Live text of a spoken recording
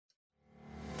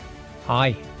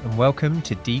Hi, and welcome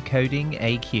to Decoding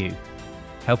AQ,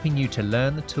 helping you to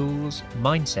learn the tools,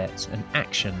 mindsets, and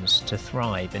actions to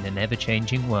thrive in an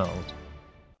ever-changing world.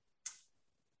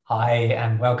 Hi,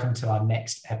 and welcome to our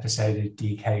next episode of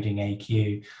Decoding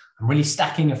AQ. I'm really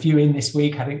stacking a few in this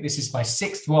week. I think this is my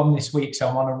sixth one this week, so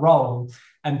I'm on a roll.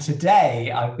 And today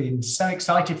I've been so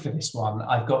excited for this one.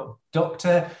 I've got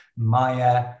Dr.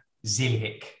 Maja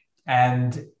Zilic,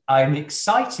 and I'm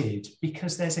excited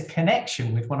because there's a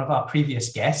connection with one of our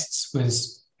previous guests,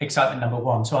 was excitement number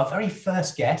one. So our very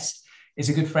first guest is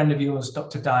a good friend of yours,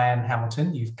 Dr. Diane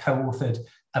Hamilton. You've co-authored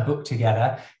a book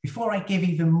together. Before I give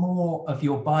even more of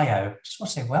your bio, I just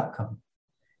want to say welcome.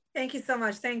 Thank you so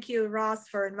much. Thank you, Ross,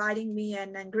 for inviting me,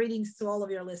 and greetings to all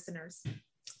of your listeners.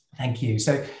 Thank you.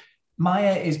 So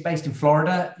Maja is based in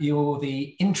Florida. You're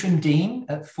the interim dean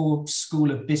at Forbes School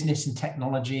of Business and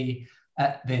Technology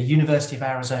at the University of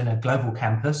Arizona Global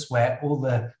Campus, where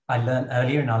I learned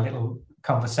earlier in our little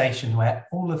conversation, where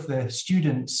all of the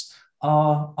students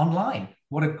are online.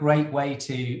 What a great way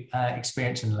to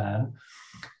experience and learn.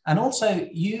 And also,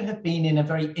 you have been in a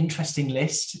very interesting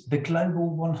list, the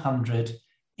Global 100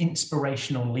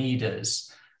 Inspirational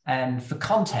Leaders. And for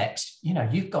context,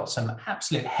 you've got some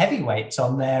absolute heavyweights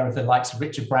on there of the likes of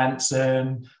Richard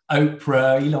Branson,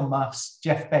 Oprah, Elon Musk,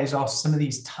 Jeff Bezos, some of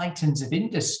these titans of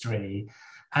industry.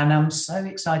 And I'm so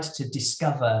excited to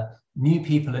discover new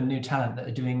people and new talent that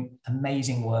are doing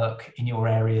amazing work in your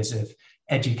areas of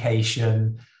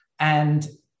education. And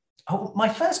my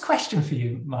first question for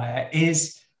you, Maja,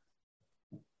 is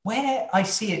where I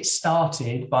see it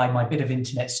started by my bit of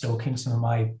internet stalking. Some of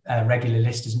my regular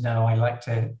listeners know I like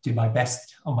to do my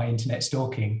best on my internet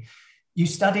stalking. You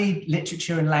studied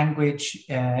literature and language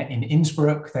in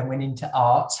Innsbruck, then went into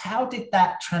arts. How did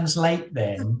that translate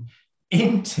then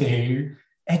into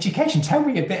education? Tell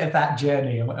me a bit of that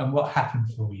journey and what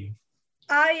happened for you.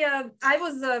 I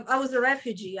was a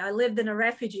refugee. I lived in a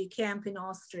refugee camp in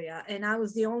Austria, and I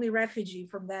was the only refugee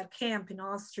from that camp in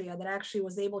Austria that actually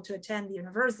was able to attend the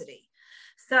university.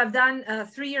 So I've done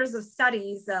 3 years of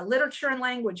studies, literature and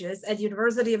languages at the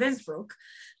University of Innsbruck,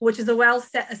 which is a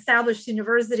well-established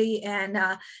university, and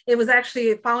it was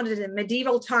actually founded in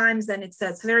medieval times, and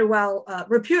it's very well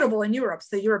reputable in Europe,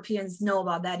 so Europeans know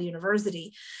about that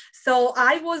university. So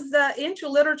I was into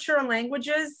literature and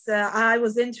languages. I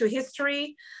was into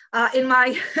history. In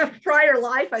my prior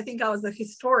life, I think I was a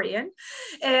historian,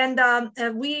 and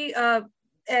we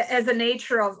as a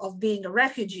nature of being a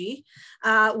refugee,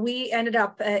 we ended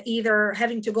up either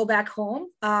having to go back home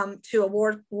to a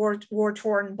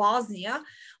war-torn Bosnia,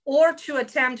 or to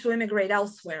attempt to immigrate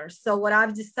elsewhere. So what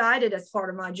I've decided as part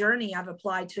of my journey, I've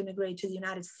applied to immigrate to the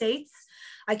United States.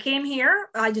 I came here.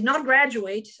 I did not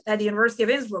graduate at the University of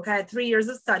Innsbruck. I had 3 years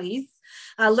of studies.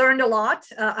 I learned a lot.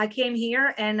 I came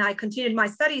here and I continued my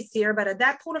studies here. But at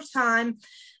that point of time,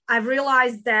 I've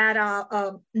realized that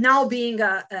now being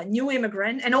a new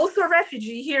immigrant and also a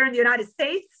refugee here in the United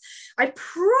States, I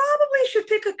probably should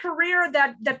pick a career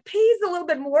that pays a little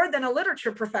bit more than a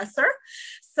literature professor.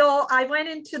 So I went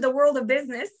into the world of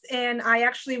business, and I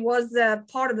actually was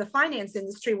part of the finance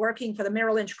industry, working for the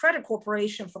Merrill Lynch Credit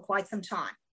Corporation for quite some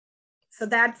time. So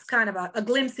that's kind of a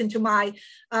glimpse into my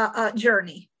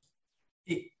journey.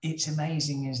 It's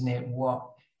amazing, isn't it,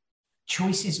 what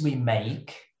choices we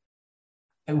make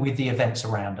with the events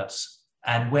around us,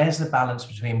 and where's the balance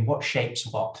between what shapes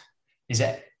what? Is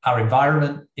it our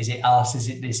environment? Is it us? Is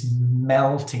it this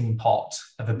melting pot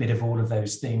of a bit of all of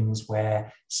those things,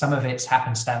 where some of it's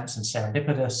happenstance and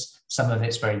serendipitous, some of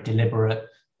it's very deliberate,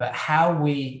 but how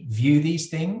we view these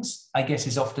things, I guess,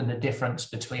 is often the difference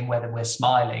between whether we're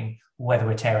smiling or whether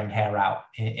we're tearing hair out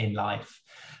in life.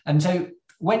 And so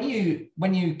when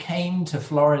you came to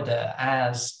Florida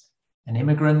as an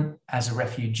immigrant, as a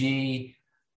refugee,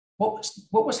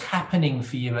 what was happening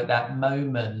for you at that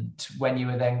moment when you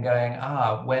were then going,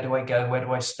 where do I go? Where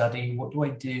do I study? What do I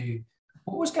do?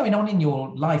 What was going on in your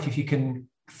life, if you can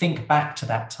think back to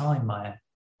that time, Maja?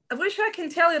 I wish I can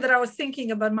tell you that I was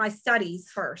thinking about my studies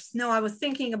first. No, I was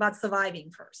thinking about surviving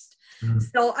first.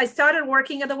 So I started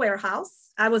working at the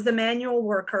warehouse. I was a manual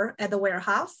worker at the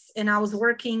warehouse, and I was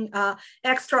working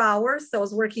extra hours. So I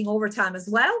was working overtime as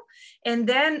well. And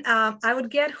then I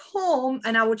would get home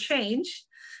and I would change.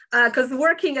 Because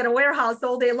working at a warehouse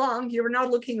all day long, you were not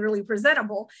looking really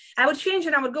presentable. I would change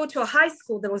and I would go to a high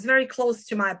school that was very close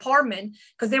to my apartment,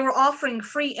 because they were offering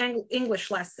free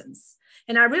English lessons.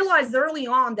 And I realized early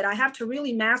on that I have to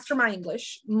really master my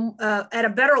English at a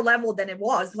better level than it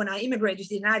was when I immigrated to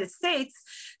the United States.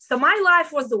 So my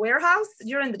life was the warehouse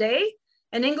during the day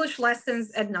and English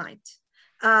lessons at night.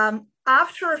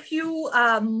 After a few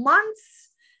months,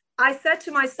 I said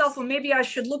to myself, well, maybe I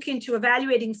should look into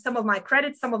evaluating some of my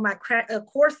credits, some of my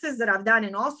courses that I've done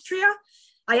in Austria.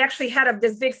 I actually had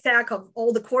this big stack of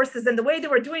all the courses, and the way they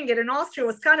were doing it in Austria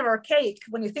was kind of archaic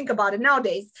when you think about it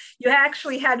nowadays. You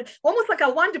actually had almost like a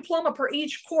one diploma per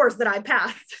each course that I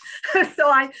passed. So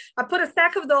I put a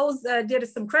stack of those, did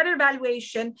some credit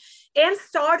evaluation, and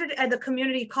started at the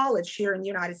community college here in the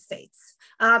United States.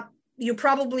 You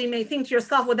probably may think to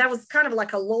yourself, well, that was kind of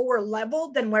like a lower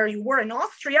level than where you were in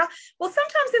Austria. Well,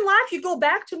 sometimes in life you go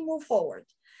back to move forward.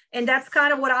 And that's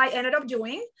kind of what I ended up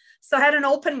doing. So I had an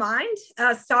open mind,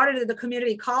 started at the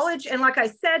community college. And like I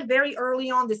said, very early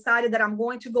on, decided that I'm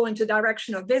going to go into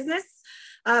direction of business,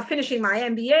 finishing my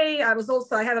MBA.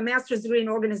 I have a master's degree in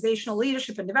organizational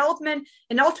leadership and development,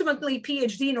 and ultimately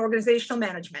PhD in organizational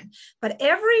management. But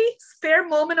every spare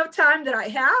moment of time that I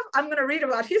have, I'm going to read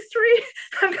about history.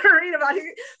 I'm going to read about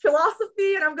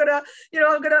philosophy, and I'm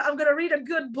going to read a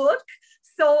good book.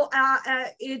 So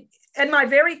at my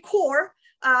very core,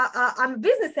 I'm a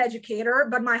business educator,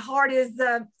 but my heart is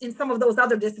in some of those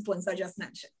other disciplines I just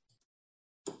mentioned.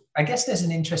 I guess there's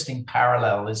an interesting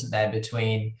parallel, isn't there,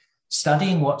 between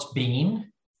studying what's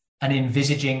been and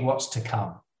envisaging what's to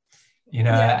come,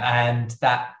 and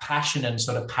that passion and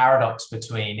sort of paradox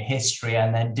between history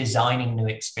and then designing new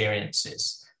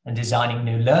experiences and designing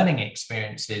new learning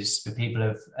experiences for people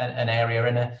of an area,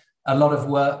 and a lot of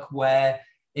work where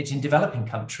it's in developing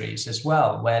countries as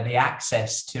well, where the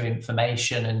access to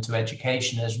information and to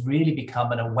education has really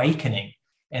become an awakening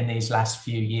in these last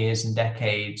few years and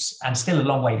decades, and still a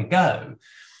long way to go.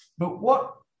 But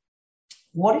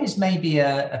what is maybe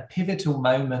a pivotal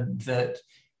moment that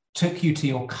took you to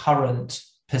your current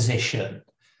position?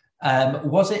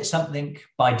 Was it something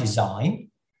by design,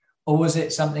 or was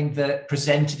it something that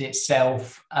presented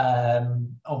itself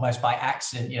almost by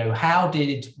accident? How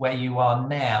did where you are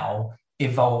now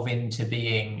evolve into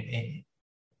being?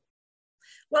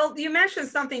 Well, you mentioned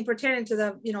something pertaining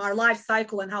to our life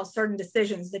cycle and how certain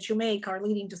decisions that you make are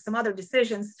leading to some other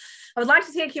decisions. I would like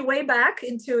to take you way back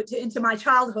into my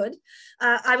childhood.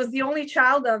 I was the only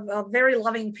child of very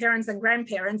loving parents and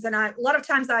grandparents. And a lot of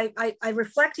times I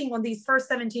reflecting on these first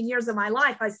 17 years of my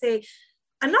life, I say,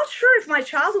 I'm not sure if my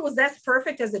childhood was as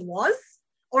perfect as it was,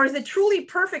 or is it truly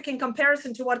perfect in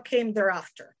comparison to what came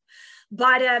thereafter?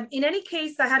 But in any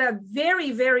case, I had a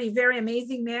very, very, very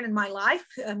amazing man in my life,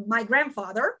 my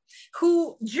grandfather,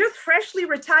 who just freshly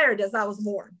retired as I was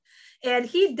born. And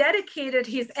he dedicated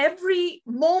his every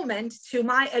moment to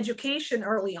my education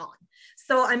early on.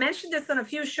 So I mentioned this on a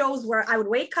few shows where I would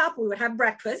wake up, we would have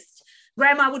breakfast.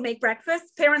 Grandma would make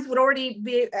breakfast. Parents would already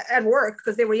be at work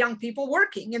because they were young people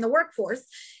working in the workforce.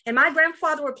 And my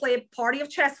grandfather would play a party of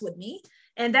chess with me.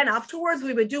 And then afterwards,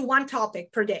 we would do one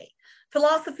topic per day.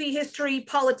 Philosophy, history,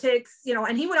 politics,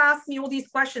 and he would ask me all these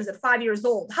questions at 5 years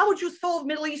old. How would you solve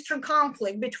Middle Eastern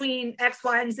conflict between X,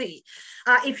 Y, and Z?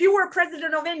 If you were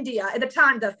president of India at the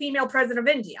time, the female president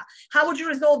of India, how would you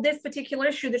resolve this particular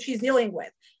issue that she's dealing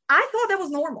with? I thought that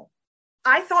was normal.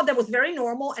 I thought that was very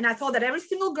normal. And I thought that every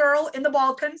single girl in the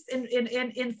Balkans,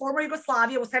 in former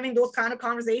Yugoslavia, was having those kind of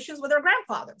conversations with their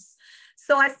grandfathers.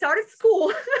 So I started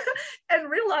school and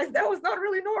realized that was not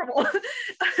really normal.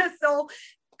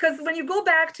 Because when you go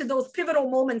back to those pivotal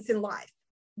moments in life,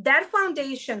 that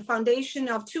foundation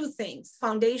of two things,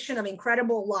 foundation of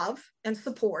incredible love and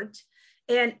support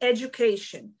and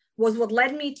education, was what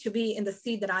led me to be in the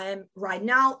seat that I am right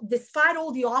now, despite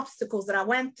all the obstacles that I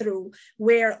went through,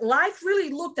 where life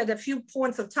really looked at a few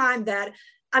points of time that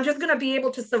I'm just going to be able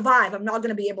to survive. I'm not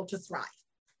going to be able to thrive.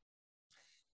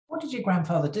 What did your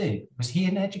grandfather do? Was he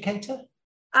an educator?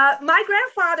 My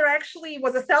grandfather actually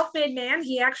was a self-made man.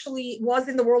 He actually was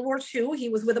in the World War II. He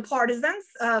was with the partisans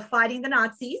fighting the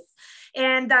Nazis,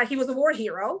 and he was a war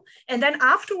hero. And then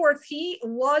afterwards, he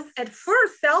was at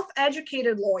first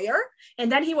self-educated lawyer, and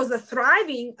then he was a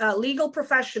thriving legal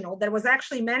professional that was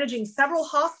actually managing several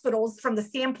hospitals from the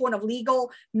standpoint of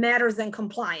legal matters and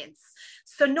compliance.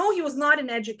 So no, he was not in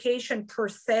education per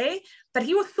se, but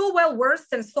he was so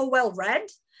well-versed and so well-read.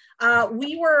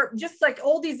 We were just like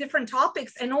all these different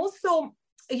topics. And also,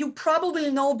 you probably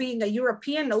know, being a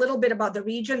European, a little bit about the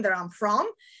region that I'm from,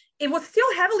 it was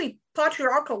still heavily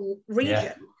patriarchal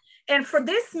region. Yeah. And for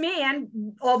this man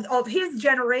of his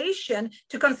generation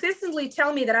to consistently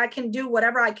tell me that I can do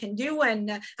whatever I can do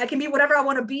and I can be whatever I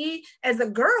want to be as a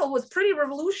girl was pretty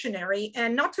revolutionary.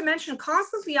 And not to mention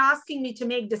constantly asking me to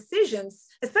make decisions,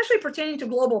 especially pertaining to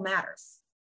global matters.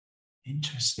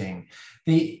 Interesting.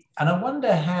 And I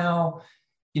wonder how,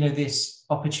 this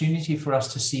opportunity for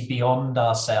us to see beyond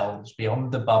ourselves,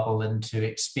 beyond the bubble, and to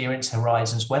experience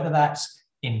horizons, whether that's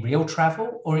in real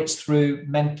travel, or it's through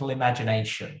mental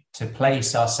imagination to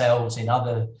place ourselves in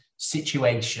other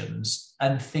situations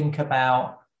and think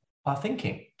about our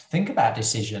thinking, to think about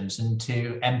decisions and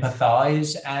to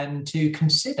empathize and to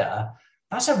consider.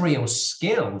 That's a real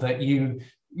skill that you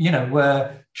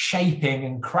were shaping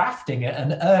and crafting at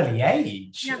an early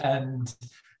age. Yeah. And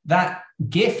that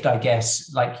gift, I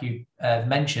guess, like you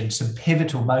mentioned, some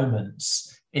pivotal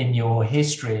moments in your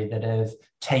history that have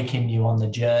taken you on the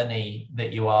journey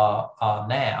that you are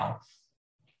now.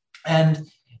 And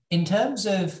in terms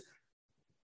of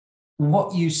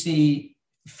what you see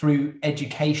through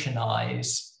education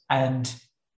eyes and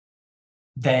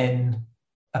then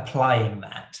applying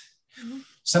that,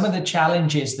 some of the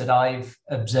challenges that I've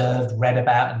observed, read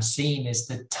about, and seen is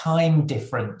the time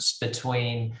difference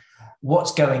between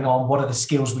what's going on, what are the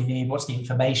skills we need, what's the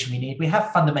information we need. We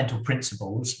have fundamental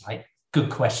principles like good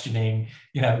questioning,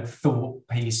 thought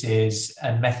pieces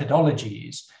and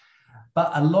methodologies.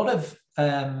 But a lot of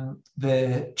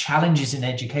the challenges in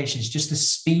education is just the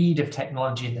speed of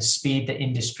technology and the speed that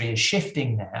industry is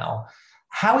shifting now.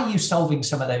 How are you solving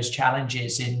some of those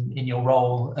challenges in your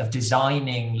role of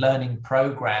designing learning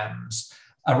programs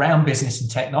around business and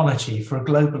technology for a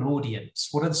global audience?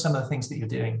 What are some of the things that you're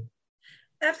doing?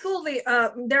 Absolutely.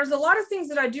 There's a lot of things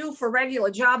that I do for a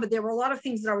regular job, but there were a lot of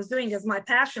things that I was doing as my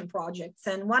passion projects.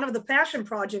 And one of the passion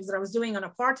projects that I was doing on a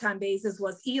part-time basis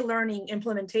was e-learning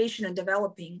implementation and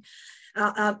development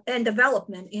in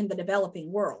the developing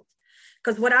world.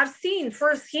 Because what I've seen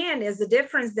firsthand is the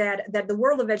difference that the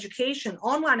world of education,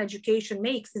 online education,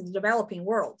 makes in the developing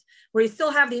world, where you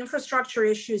still have the infrastructure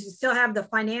issues, you still have the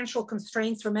financial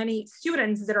constraints for many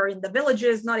students that are in the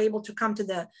villages, not able to come to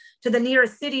the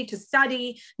nearest city to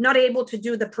study, not able to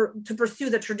to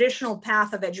pursue the traditional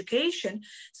path of education.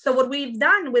 So what we've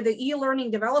done with the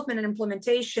e-learning development and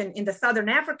implementation in the Southern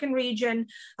African region,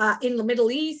 in the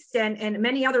Middle East, and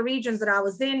many other regions that I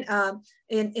was in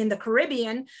the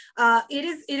Caribbean, it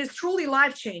is truly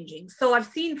life-changing. So I've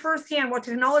seen firsthand what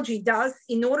technology does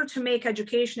in order to make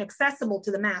education accessible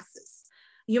to the masses.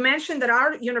 You mentioned that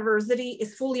our university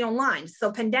is fully online. So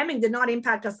pandemic did not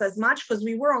impact us as much because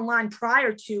we were online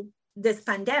prior to this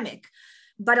pandemic.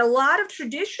 But a lot of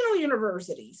traditional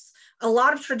universities, a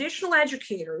lot of traditional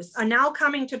educators are now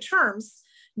coming to terms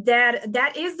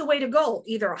that is the way to go,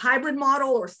 either a hybrid model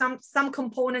or some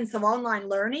components of online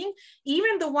learning.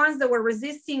 Even the ones that were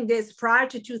resisting this prior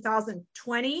to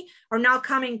 2020 are now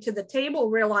coming to the table,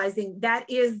 realizing that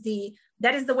is the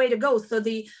way to go. So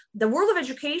the world of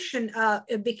education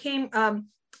underwent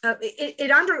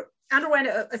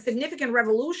a significant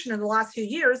revolution in the last few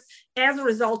years as a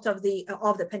result of the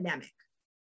pandemic.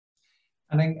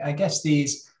 And I guess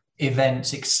these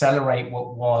events accelerate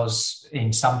what was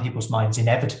in some people's minds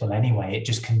inevitable anyway. It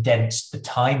just condensed the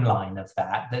timeline of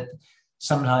that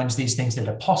sometimes these things that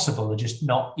are possible are just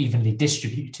not evenly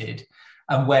distributed.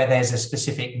 And where there's a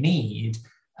specific need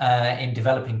in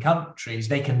developing countries,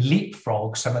 they can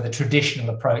leapfrog some of the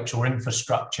traditional approach or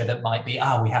infrastructure that might be,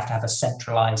 we have to have a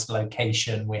centralized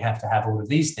location, we have to have all of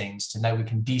these things, to know we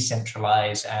can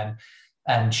decentralize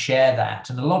and share that.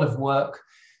 And a lot of work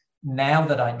now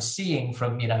that I'm seeing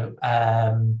from,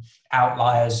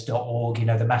 outliers.org,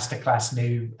 the masterclass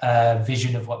new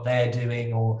vision of what they're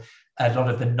doing, or a lot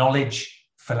of the knowledge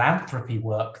philanthropy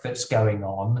work that's going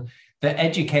on, that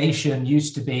education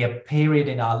used to be a period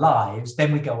in our lives,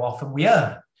 then we go off and we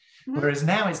earn. Mm-hmm. Whereas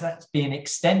now that's being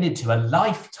extended to a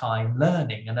lifetime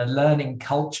learning and a learning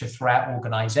culture throughout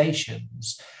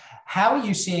organizations. How are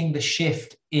you seeing the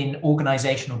shift in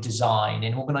organizational design,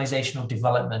 in organizational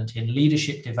development, in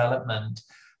leadership development,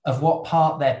 of what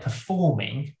part they're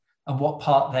performing and what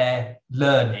part they're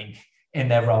learning in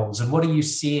their roles? And what are you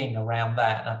seeing around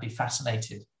that? I'd be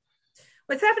fascinated.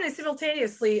 What's happening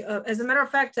simultaneously, as a matter of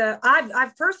fact,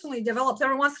 I've personally developed,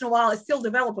 every once in a while, I still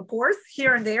develop a course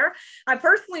here and there. I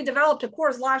personally developed a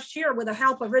course last year with the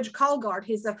help of Rich Colgard.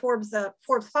 He's a Forbes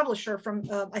publisher from,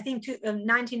 I think,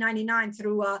 1999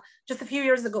 through just a few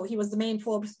years ago. He was the main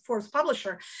Forbes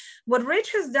publisher. What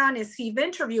Rich has done is he's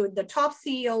interviewed the top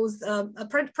CEOs,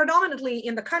 predominantly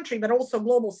in the country, but also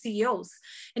global CEOs.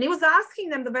 And he was asking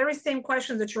them the very same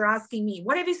questions that you're asking me.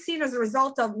 What have you seen as a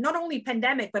result of not only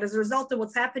pandemic, but as a result of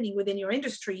what's happening within your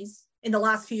industries in the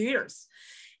last few years?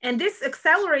 And this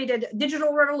accelerated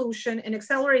digital revolution and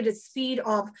accelerated speed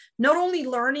of not only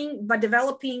learning, but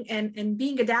developing and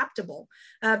being adaptable.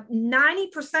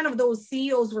 90% of those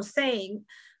CEOs were saying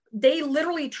they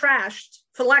literally trashed,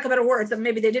 for lack of better words, and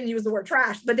maybe they didn't use the word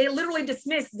trash, but they literally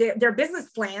dismissed their business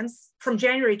plans from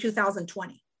January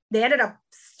 2020. They ended up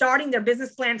starting their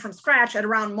business plan from scratch at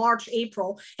around March,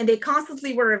 April, and they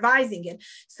constantly were revising it.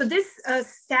 So this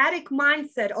static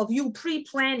mindset of you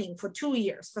pre-planning for 2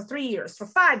 years, for 3 years, for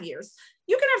 5 years,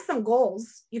 you can have some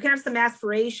goals, you can have some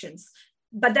aspirations,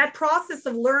 but that process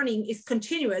of learning is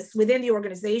continuous within the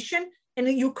organization, and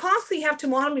you constantly have to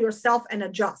monitor yourself and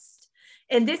adjust.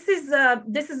 And this is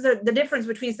the difference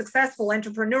between successful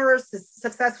entrepreneurs,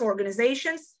 successful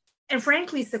organizations, and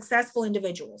frankly, successful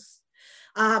individuals.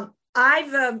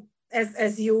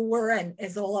 As you were, and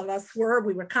as all of us were,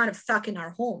 we were kind of stuck in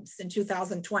our homes in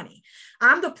 2020.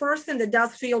 I'm the person that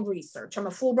does field research. I'm a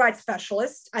Fulbright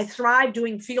specialist. I thrive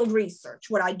doing field research.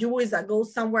 What I do is I go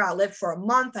somewhere, I live for a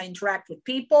month, I interact with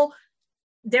people.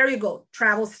 There you go,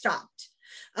 travel stopped.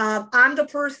 I'm the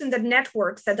person that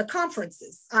networks at the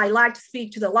conferences. I like to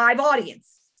speak to the live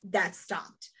audience. That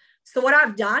stopped. So what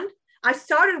I've done, I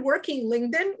started working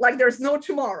LinkedIn like there's no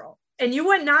tomorrow. And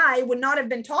you and I would not have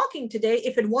been talking today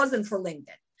if it wasn't for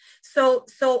LinkedIn. So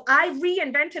I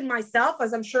reinvented myself,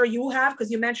 as I'm sure you have, because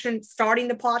you mentioned starting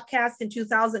the podcast in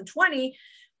 2020.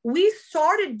 We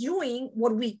started doing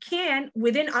what we can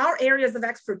within our areas of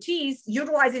expertise,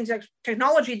 utilizing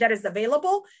technology that is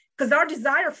available, because our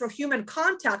desire for human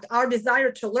contact, our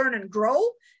desire to learn and grow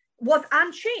was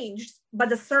unchanged, but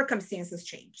the circumstances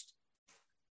changed.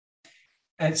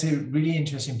 It's a really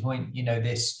interesting point.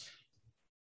 This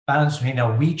balance between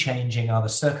are we changing, are the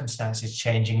circumstances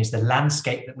changing, is the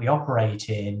landscape that we operate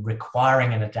in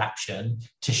requiring an adaptation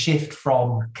to shift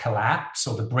from collapse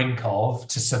or the brink of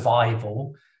to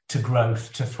survival to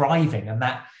growth to thriving. And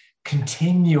that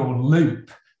continual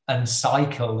loop and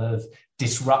cycle of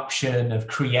disruption, of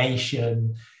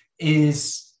creation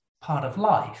is part of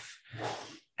life.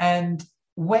 And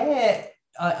where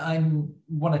I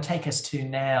want to take us to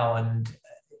now and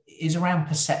is around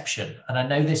perception. And I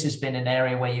know this has been an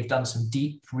area where you've done some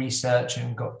deep research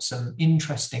and got some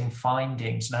interesting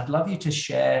findings. And I'd love you to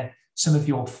share some of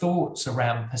your thoughts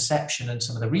around perception and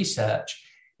some of the research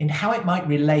in how it might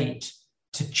relate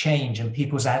to change and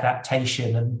people's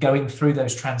adaptation and going through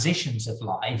those transitions of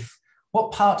life.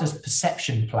 What part does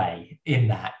perception play in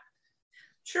that?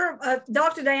 Sure.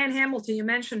 Dr. Diane Hamilton, you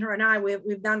mentioned her, and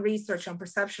we've done research on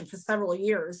perception for several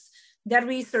years. That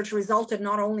research resulted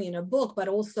not only in a book, but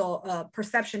also a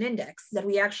perception index that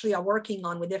we actually are working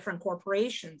on with different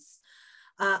corporations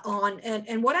on.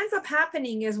 And what ends up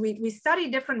happening is we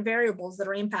study different variables that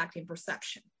are impacting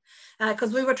perception.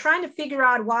 Because we were trying to figure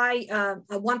out why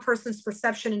one person's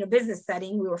perception in a business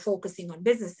setting, we were focusing on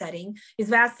business setting, is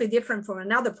vastly different from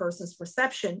another person's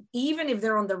perception, even if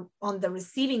they're on the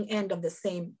receiving end of the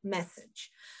same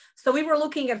message. So we were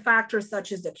looking at factors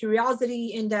such as the curiosity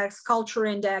index, culture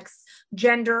index,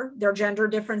 gender, their gender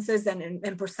differences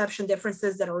and perception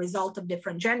differences that are a result of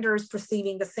different genders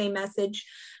perceiving the same message.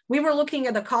 We were looking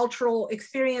at the cultural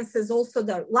experiences, also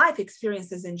the life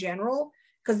experiences in general,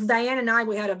 because Diane and I,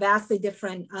 we had a vastly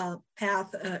different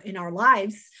path in our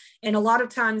lives. And a lot of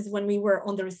times when we were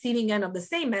on the receiving end of the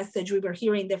same message, we were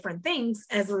hearing different things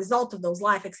as a result of those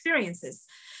life experiences.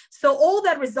 So all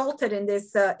that resulted in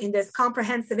this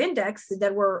comprehensive index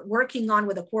that we're working on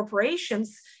with the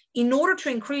corporations in order to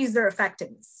increase their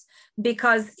effectiveness.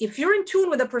 Because if you're in tune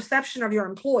with the perception of your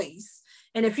employees,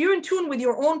 and if you're in tune with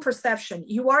your own perception,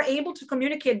 you are able to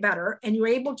communicate better and you're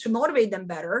able to motivate them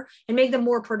better and make them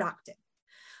more productive.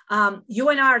 You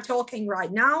and I are talking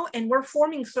right now, and we're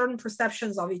forming certain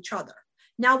perceptions of each other.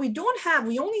 Now, we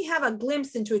only have a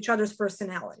glimpse into each other's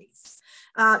personalities.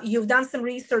 You've done some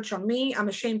research on me. I'm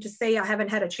ashamed to say I haven't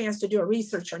had a chance to do a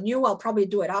research on you. I'll probably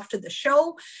do it after the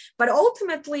show. But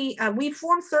ultimately, we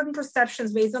form certain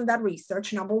perceptions based on that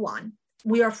research, number one.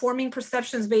 We are forming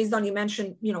perceptions based on, you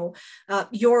mentioned,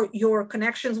 your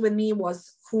connections with me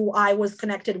was who I was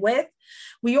connected with.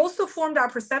 We also formed our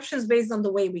perceptions based on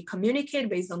the way we communicate,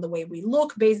 based on the way we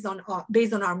look, based on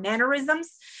our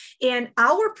mannerisms. And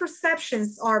our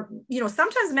perceptions are,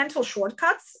 sometimes mental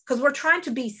shortcuts because we're trying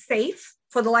to be safe,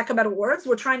 for the lack of better words.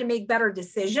 We're trying to make better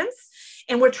decisions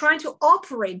and we're trying to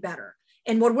operate better.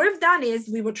 And what we've done is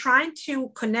we were trying to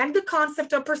connect the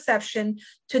concept of perception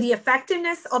to the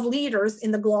effectiveness of leaders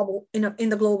in the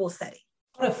global setting.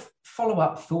 I want to follow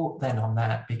up thought then on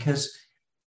that, because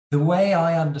the way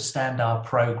I understand our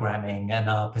programming and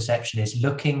our perception is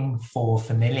looking for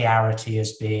familiarity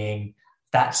as being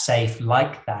that safe,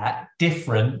 like that,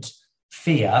 different,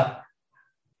 fear,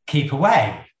 keep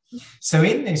away. So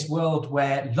in this world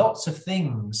where lots of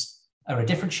things are a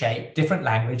different shape, different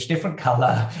language, different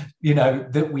color,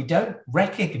 that we don't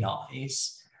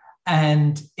recognize.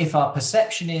 And if our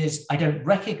perception is, I don't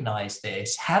recognize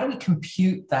this, how do we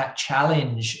compute that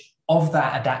challenge of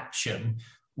that adaptation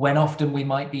when often we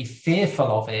might be fearful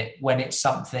of it when it's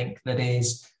something that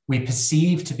is we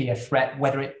perceive to be a threat,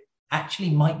 whether it actually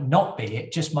might not be.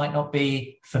 It just might not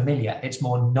be familiar. It's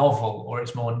more novel, or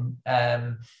it's more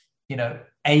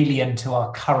alien to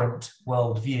our current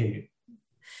worldview.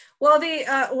 Well,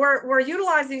 we're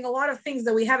utilizing a lot of things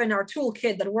that we have in our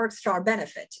toolkit that works to our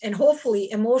benefit, and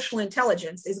hopefully emotional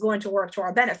intelligence is going to work to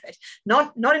our benefit.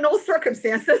 Not in all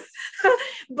circumstances,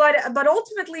 but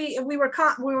ultimately we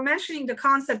were mentioning the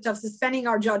concept of suspending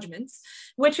our judgments,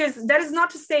 that is not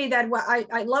to say that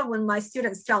I love when my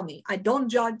students tell me I don't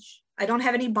judge, I don't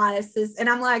have any biases, and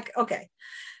I'm like, okay,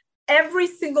 every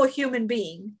single human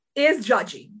being is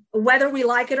judging, whether we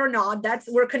like it or not.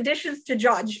 We're conditioned to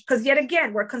judge, because yet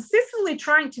again, we're consistently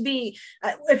trying to be,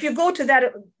 if you go to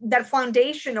that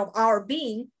foundation of our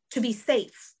being, to be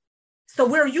safe. So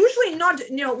we're usually not,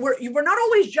 we're not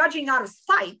always judging out of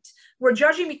spite. We're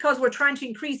judging because we're trying to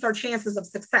increase our chances of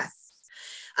success.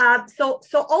 So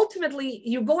ultimately,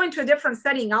 you go into a different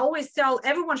setting. I always tell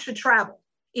everyone should travel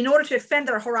in order to expand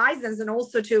their horizons, and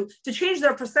also to change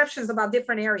their perceptions about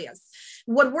different areas.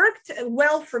 What worked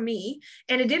well for me,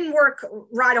 and it didn't work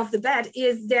right off the bat,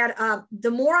 is that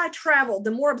the more I traveled,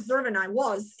 the more observant I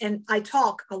was, and I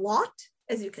talk a lot,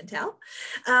 as you can tell,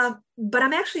 but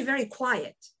I'm actually very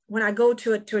quiet when I go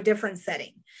to a different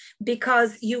setting,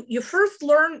 because you first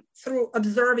learn through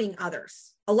observing others.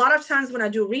 A lot of times when I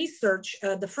do research,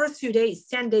 the first few days,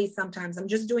 10 days sometimes, I'm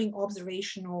just doing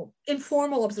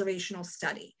informal observational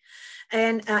study.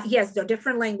 And yes, there are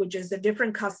different languages, there are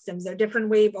different customs, there are different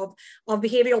ways of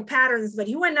behavioral patterns, but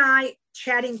you and I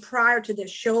chatting prior to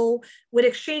this show would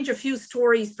exchange a few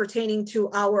stories pertaining to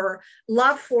our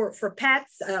love for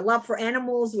pets, love for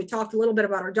animals. We talked a little bit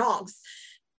about our dogs.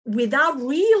 Without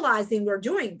realizing we're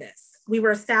doing this, we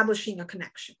were establishing a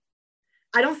connection.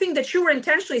 I don't think that you were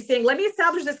intentionally saying, let me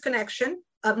establish this connection.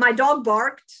 My dog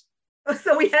barked,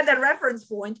 so we had that reference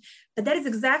point, but that is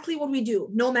exactly what we do,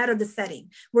 no matter the setting.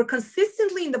 We're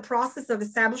consistently in the process of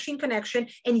establishing connection.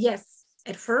 And yes,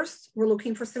 at first, we're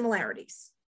looking for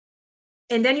similarities.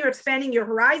 And then you're expanding your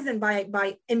horizon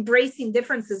by embracing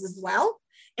differences as well,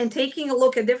 and taking a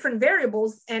look at different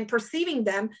variables and perceiving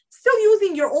them, still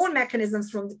using your own mechanisms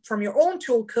from your own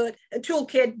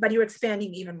toolkit, but you're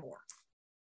expanding even more.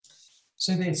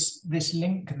 So this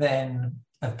link then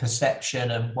of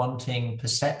perception, and wanting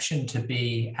perception to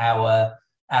be our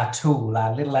tool,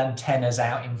 our little antennas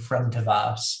out in front of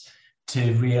us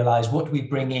to realize what do we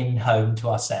bring in home to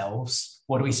ourselves,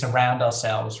 what do we surround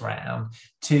ourselves around,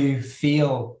 to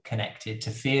feel connected,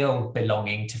 to feel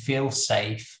belonging, to feel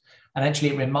safe. And actually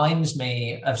it reminds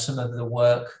me of some of the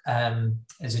work.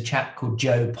 There's a chap called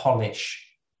Joe Polish,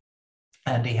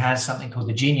 and he has something called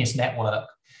the Genius Network.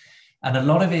 And a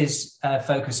lot of his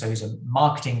focus, so he's a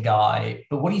marketing guy,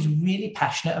 but what he's really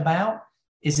passionate about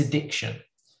is addiction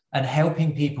and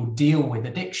helping people deal with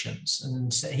addictions.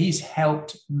 And so he's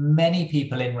helped many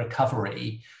people in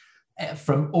recovery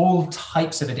from all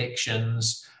types of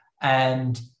addictions.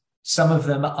 And some of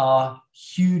them are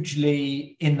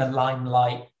hugely in the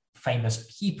limelight,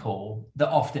 famous people that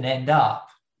often end up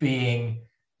being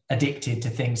addicted to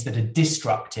things that are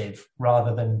destructive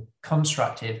rather than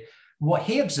constructive. What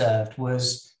he observed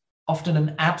was often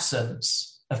an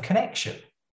absence of connection.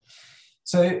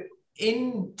 So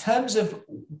in terms of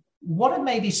what are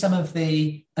maybe some of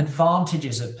the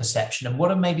advantages of perception, and what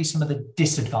are maybe some of the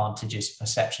disadvantages of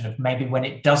perception, of maybe when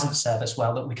it doesn't serve us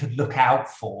well, that we could look out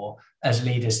for as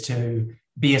leaders to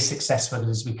be as successful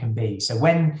as we can be? So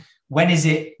when is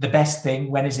it the best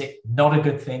thing? When is it not a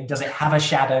good thing? Does it have a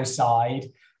shadow side?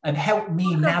 And help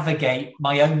me navigate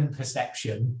my own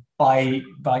perception by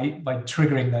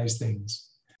triggering those things.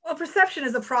 Well, perception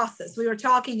is a process. We were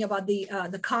talking about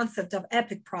the concept of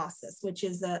EPIC process, which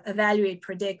is evaluate,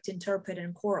 predict, interpret,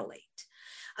 and correlate.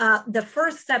 The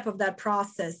first step of that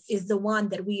process is the one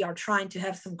that we are trying to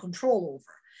have some control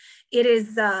over. It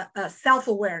is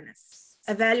self-awareness.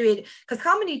 Evaluate, because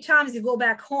how many times you go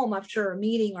back home after a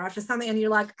meeting or after something and you're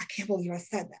like, I can't believe I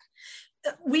said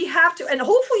that. We have to, and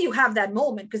hopefully you have that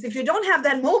moment, because if you don't have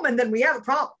that moment, then we have a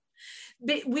problem.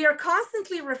 We are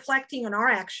constantly reflecting on our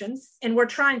actions, and we're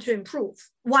trying to improve,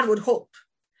 one would hope.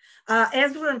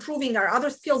 As we're improving our other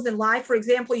skills in life, for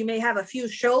example, you may have a few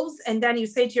shows, and then you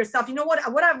say to yourself, you know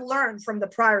what I've learned from the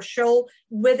prior show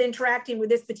with interacting with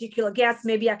this particular guest,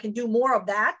 maybe I can do more of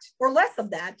that or less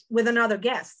of that with another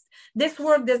guest. This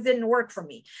didn't work for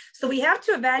me. So we have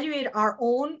to evaluate our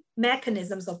own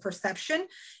mechanisms of perception,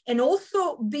 and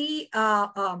also be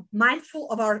mindful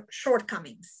of our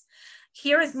shortcomings.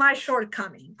 Here is my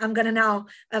shortcoming. I'm going to now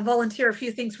volunteer a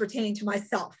few things pertaining to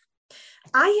myself.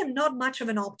 I am not much of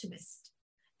an optimist.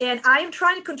 And I am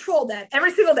trying to control that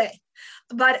every single day.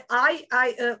 But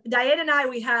Diane and I,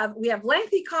 we have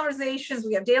lengthy conversations.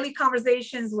 We have daily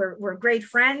conversations. We're great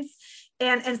friends.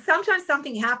 And sometimes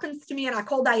something happens to me and I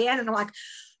call Diane and I'm like,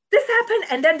 this happened.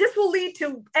 And then this will lead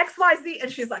to X, Y, Z.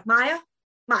 And she's like, Maya,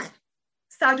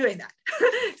 stop doing that.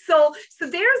 so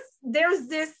there's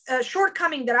this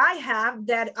shortcoming that I have,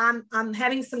 that I'm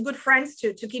having some good friends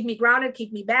to keep me grounded,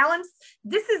 keep me balanced.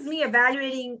 This is me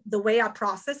evaluating the way I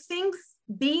process things,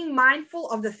 being mindful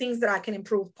of the things that I can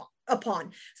improve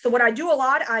upon. So what I do a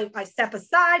lot, I step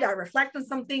aside, I reflect on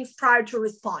some things prior to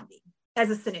responding as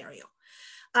a scenario.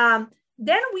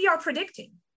 Then we are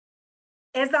predicting.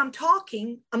 As I'm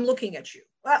talking, I'm looking at you.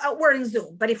 We're in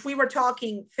Zoom, but if we were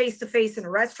talking face-to-face in a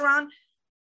restaurant,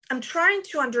 I'm trying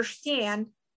to understand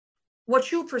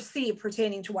what you perceive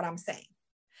pertaining to what I'm saying.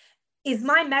 Is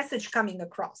my message coming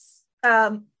across?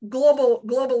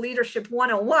 Global leadership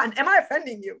 101. Am I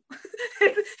offending you?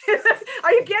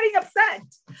 Are you getting upset?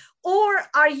 Or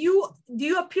do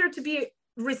you appear to be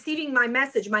receiving my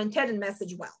message, my intended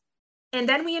message well? And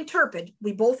then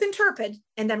we both interpret,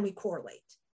 and then we correlate.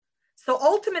 So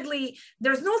ultimately,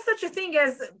 there's no such a thing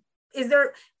as,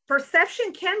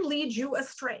 perception can lead you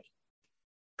astray.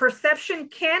 Perception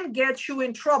can get you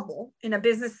in trouble in a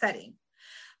business setting.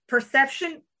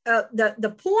 Perception,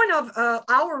 the point of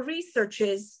our research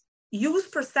is use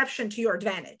perception to your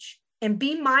advantage and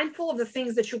be mindful of the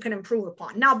things that you can improve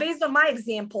upon. Now, based on my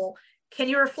example, can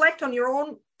you reflect on your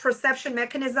own perception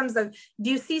mechanisms? Do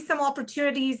you see some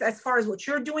opportunities as far as what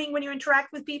you're doing when you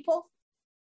interact with people?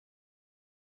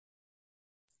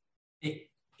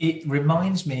 It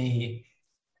reminds me,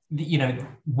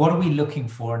 what are we looking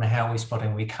for and how are we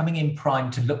spotting? Are we coming in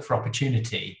primed to look for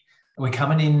opportunity? Are we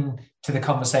coming in to the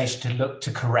conversation to look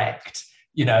to correct,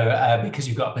 because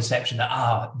you've got a perception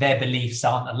that, their beliefs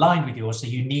aren't aligned with yours, so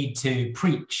you need to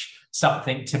preach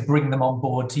something to bring them on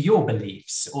board to your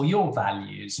beliefs or your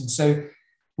values. And so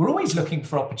we're always looking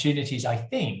for opportunities, I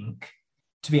think,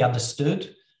 to be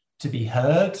understood, to be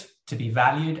heard, to be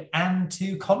valued, and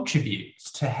to contribute,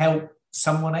 to help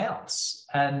someone else.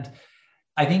 And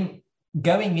I think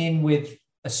going in with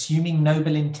assuming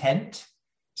noble intent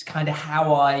is kind of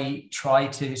how I try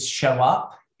to show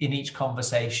up in each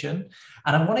conversation.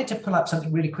 And I wanted to pull up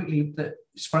something really quickly that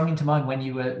sprung into mind when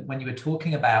you were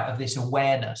talking about of this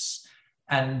awareness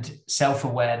and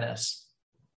self-awareness,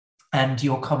 and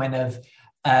your comment of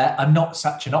I'm not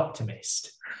such an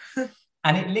optimist.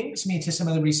 And it links me to some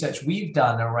of the research we've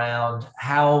done around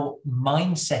how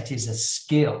mindset is a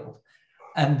skill,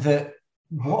 and that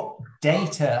what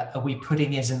data are we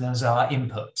putting in as our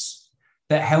inputs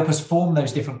that help us form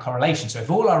those different correlations. So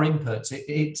if all our inputs,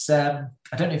 it's I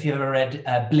don't know if you've ever read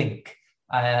Blink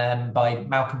by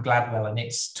Malcolm Gladwell, and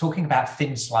it's talking about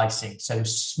thin slicing. So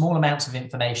small amounts of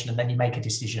information, and then you make a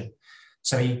decision.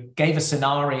 So he gave a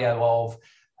scenario of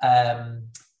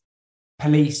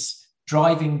police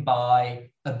driving by,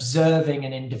 observing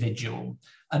an individual,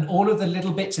 and all of the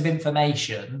little bits of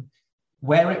information,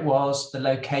 where it was, the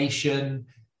location,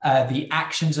 the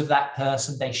actions of that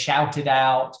person, they shouted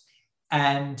out,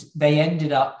 and they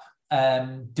ended up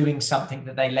doing something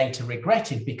that they later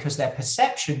regretted because their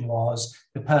perception was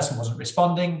the person wasn't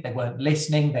responding, they weren't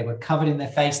listening, they were covered in their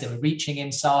face, they were reaching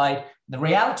inside. The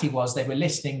reality was they were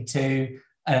listening to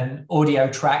an audio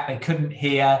track they couldn't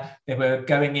hear, they were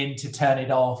going in to turn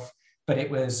it off, but it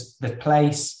was the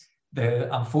place,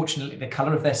 unfortunately, the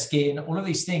color of their skin, all of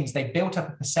these things. They built up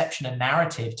a perception and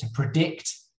narrative to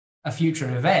predict a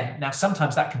future event. Now,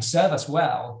 sometimes that can serve us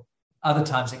well, other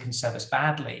times it can serve us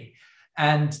badly.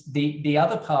 And the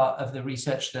other part of the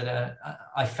research that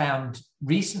I found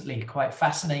recently quite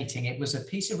fascinating, it was a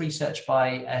piece of research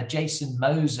by Jason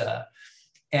Moser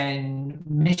in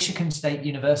Michigan State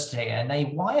University, and they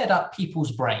wired up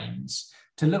people's brains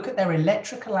to look at their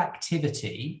electrical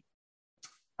activity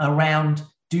around,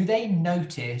 do they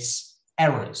notice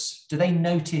errors? Do they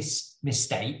notice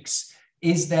mistakes?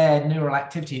 Is there neural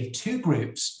activity of two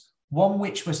groups, one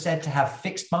which was said to have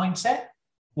fixed mindset,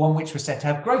 one which was said to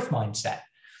have growth mindset?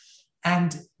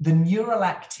 And the neural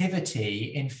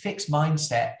activity in fixed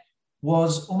mindset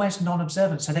was almost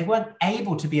non-observant. So they weren't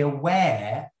able to be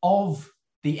aware of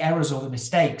the errors or the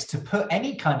mistakes to put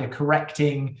any kind of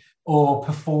correcting or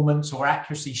performance or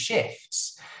accuracy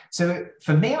shifts. So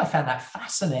for me, I found that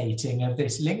fascinating, of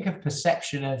this link of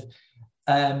perception of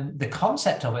the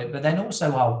concept of it, but then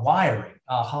also our wiring,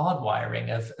 our hardwiring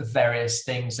of various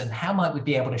things, and how might we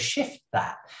be able to shift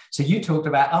that? So you talked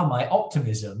about, my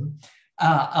optimism.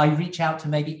 I reach out to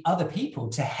maybe other people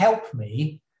to help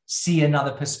me see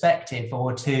another perspective,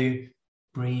 or to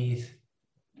breathe.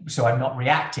 So I'm not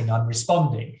reacting, I'm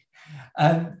responding.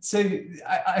 So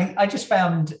I just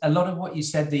found a lot of what you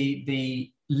said,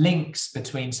 the links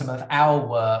between some of our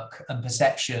work and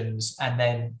perceptions and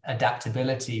then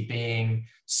adaptability being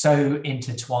so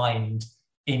intertwined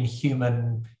in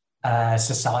human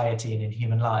society and in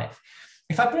human life.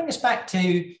 If I bring us back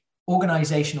to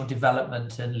organizational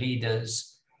development and leaders,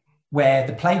 where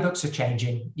the playbooks are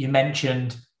changing, you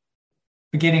mentioned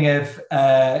beginning of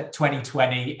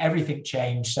 2020, everything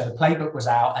changed. So the playbook was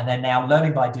out, and then now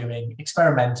learning by doing,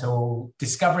 experimental,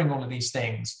 discovering all of these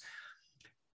things.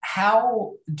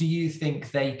 How do you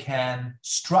think they can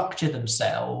structure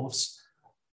themselves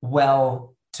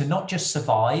well to not just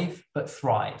survive, but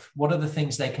thrive? What are the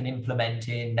things they can implement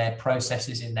in their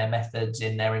processes, in their methods,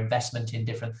 in their investment in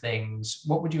different things?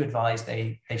 What would you advise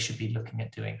they should be looking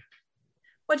at doing?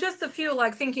 Well, just a few,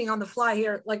 like thinking on the fly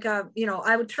here, like, I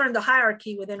would turn the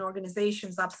hierarchy within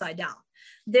organizations upside down.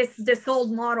 This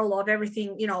old model of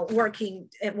everything, working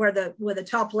where the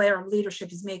top layer of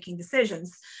leadership is making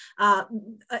decisions,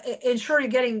 ensure you're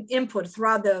getting input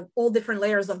throughout all different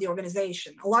layers of the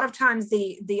organization. A lot of times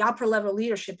the upper level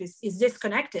leadership is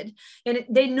disconnected, and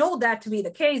they know that to be the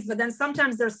case, but then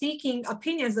sometimes they're seeking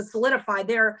opinions that solidify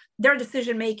their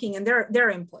decision making and their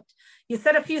input. You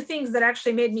said a few things that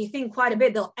actually made me think quite a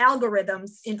bit, the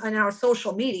algorithms in our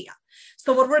social media.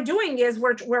 So what we're doing is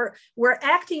we're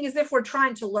acting as if we're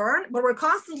trying to learn, but we're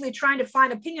constantly trying to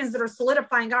find opinions that are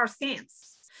solidifying our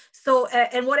stance. So,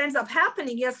 and what ends up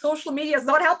happening is social media is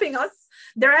not helping us.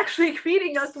 They're actually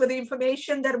feeding us with the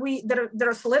information that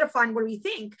are solidifying what we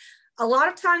think. A lot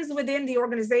of times within the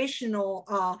organizational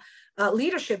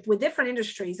leadership with different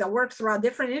industries, I work throughout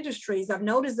different industries, I've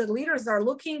noticed that leaders are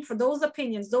looking for those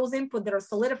opinions, those input that are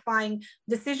solidifying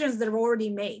decisions that are already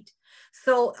made.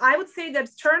 So I would say that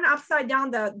turn upside down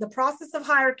the process of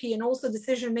hierarchy and also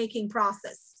decision-making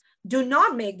process. Do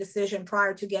not make decision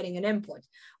prior to getting an input.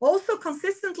 Also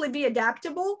consistently be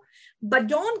adaptable, but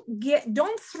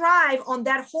don't thrive on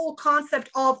that whole concept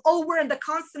of, oh, we're in the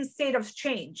constant state of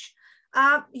change.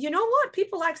 You know what?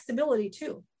 People like stability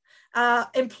too.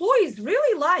 Employees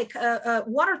really like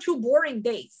 1 or 2 boring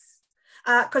days.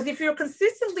 Because if you're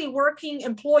consistently working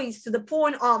employees to the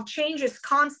point of change is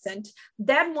constant,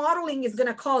 that modeling is going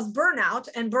to cause burnout,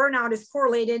 and burnout is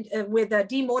correlated with a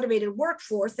demotivated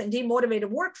workforce, and demotivated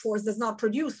workforce does not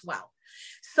produce well.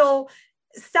 So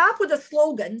stop with the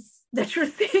slogans that you're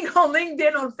seeing on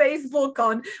LinkedIn, on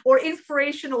Facebook, or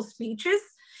inspirational speeches,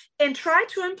 and try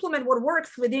to implement what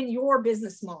works within your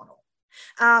business model.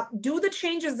 Do the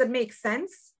changes that make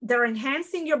sense. They're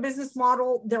enhancing your business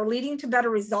model. They're leading to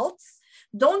better results.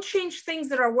 Don't change things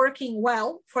that are working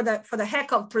well for the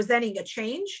heck of presenting a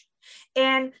change.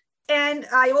 And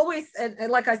I always, and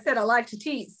like I said, I like to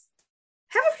tease.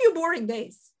 Have a few boring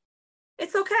days.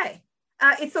 It's okay.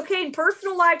 It's okay in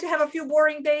personal life to have a few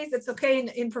boring days. It's okay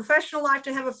in professional life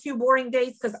to have a few boring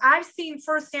days, because I've seen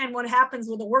firsthand what happens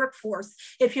with the workforce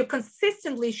if you're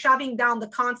consistently shoving down the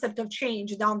concept of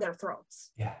change down their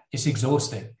throats. Yeah, it's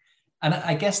exhausting. And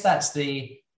I guess that's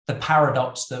the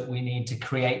paradox that we need to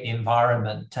create the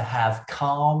environment to have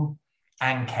calm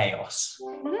and chaos,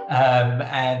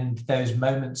 and those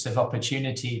moments of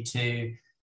opportunity to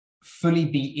fully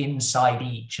be inside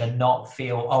each and not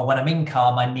feel, oh, when I'm in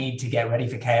calm, I need to get ready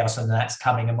for chaos and that's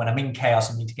coming. And when I'm in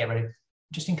chaos, I need to get ready. I'm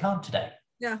just in calm today.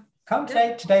 Yeah. Calm today.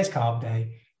 Yeah. Today's calm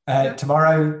day. Yeah.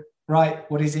 Tomorrow, right,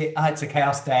 what is it? It's a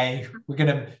chaos day. We're going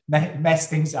to mess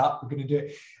things up. We're going to do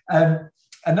it.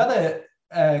 Another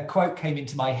quote came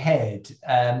into my head.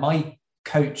 My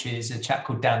coach is a chap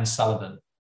called Dan Sullivan.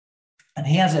 And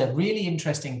he has a really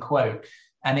interesting quote.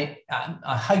 And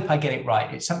I hope I get it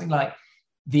right. It's something like,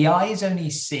 the eyes only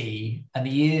see and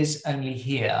the ears only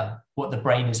hear what the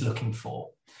brain is looking for.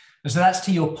 And so that's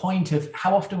to your point of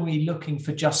how often are we looking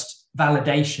for just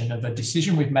validation of a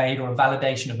decision we've made, or a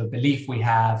validation of a belief we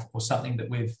have, or something that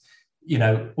we've,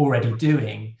 already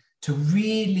doing, to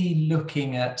really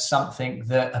looking at something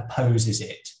that opposes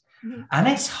it. Mm-hmm. And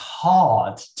it's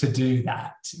hard to do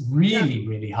that,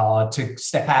 really hard to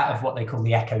step out of what they call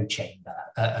the echo chamber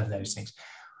of those things.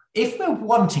 If we're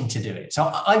wanting to do it, so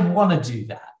I want to do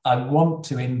that. I want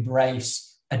to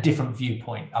embrace a different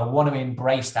viewpoint. I want to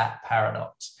embrace that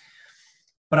paradox,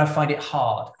 but I find it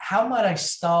hard. How might I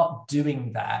start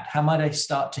doing that? How might I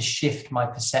start to shift my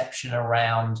perception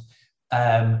around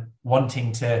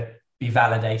wanting to be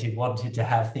validated, wanting to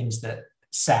have things that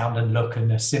sound and look and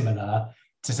are similar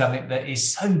to something that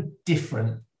is so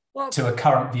different to a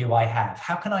current view I have?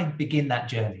 How can I begin that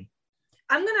journey?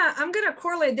 I'm gonna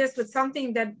correlate this with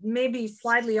something that may be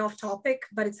slightly off topic,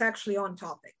 but it's actually on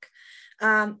topic.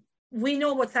 we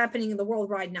know what's happening in the world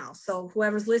right now. So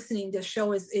whoever's listening, this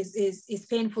show is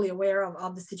painfully aware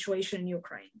of the situation in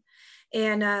Ukraine.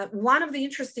 And one of the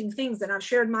interesting things, and I've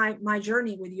shared my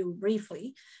journey with you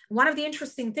briefly, one of the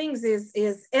interesting things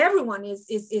is everyone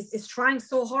is trying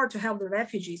so hard to help the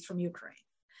refugees from Ukraine.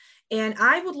 And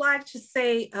I would like to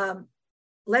say,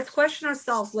 let's question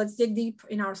ourselves, let's dig deep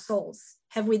in our souls.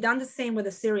 Have we done the same with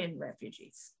the Syrian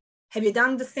refugees? Have you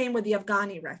done the same with the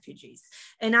Afghani refugees?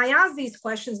 And I ask these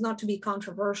questions not to be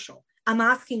controversial. I'm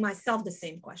asking myself the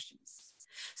same questions.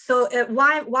 So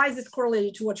why is this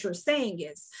correlated to what you're saying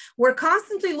is, we're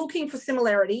constantly looking for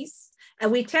similarities,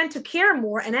 and we tend to care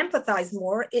more and empathize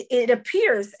more. It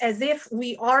appears as if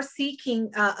we are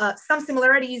seeking some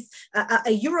similarities.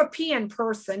 A European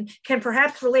person can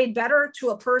perhaps relate better to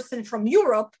a person from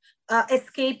Europe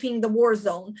escaping the war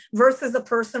zone versus a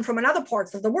person from another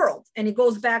parts of the world. And it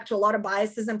goes back to a lot of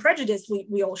biases and prejudice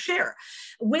we all share.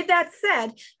 With that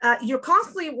said, you're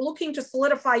constantly looking to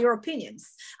solidify your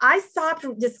opinions. I stopped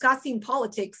discussing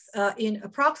politics in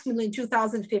approximately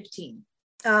 2015.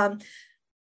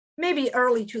 Maybe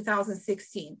early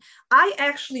 2016. I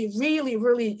actually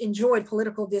really enjoyed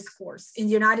political discourse in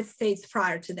the United States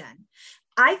prior to then.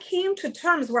 I came to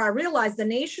terms where I realized the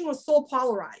nation was so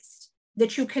polarized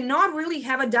that you cannot really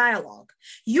have a dialogue.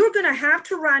 You're going to have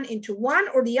to run into one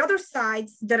or the other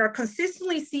sides that are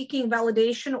consistently seeking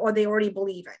validation or they already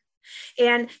believe it.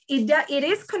 And it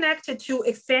is connected to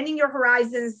expanding your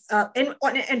horizons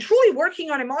and truly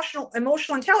working on emotional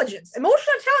intelligence.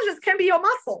 Emotional intelligence can be your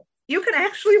muscle. You can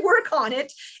actually work on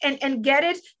it and get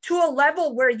it to a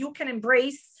level where you can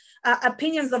embrace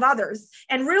opinions of others,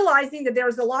 and realizing that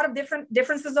there's a lot of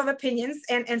differences of opinions,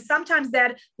 and sometimes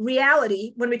that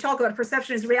reality, when we talk about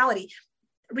perception, is reality.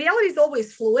 Reality is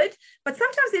always fluid, but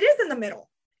sometimes it is in the middle,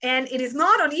 and it is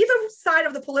not on either side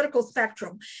of the political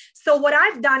spectrum. So what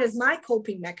I've done is my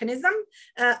coping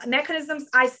mechanisms,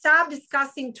 I stopped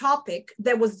discussing topic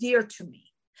that was dear to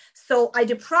me. So I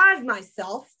deprived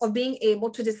myself of being able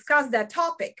to discuss that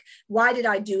topic. Why did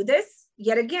I do this?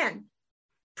 Yet again,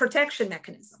 protection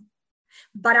mechanism.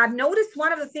 But I've noticed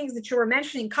one of the things that you were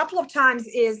mentioning a couple of times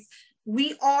is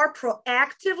we are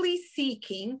proactively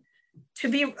seeking to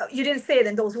be, you didn't say it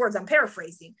in those words, I'm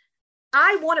paraphrasing.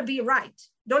 I want to be right.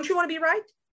 Don't you want to be right?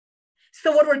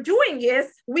 So what we're doing is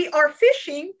we are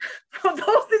fishing for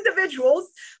those individuals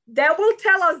that will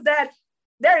tell us that,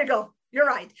 there you go, you're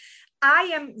right.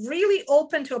 I am really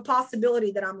open to a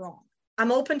possibility that I'm wrong.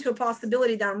 I'm open to a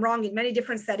possibility that I'm wrong in many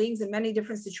different settings, in many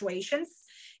different situations.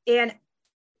 And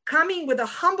coming with a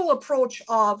humble approach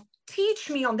of teach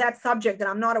me on that subject that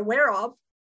I'm not aware of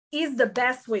is the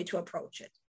best way to approach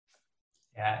it.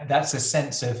 Yeah, that's a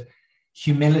sense of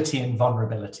humility and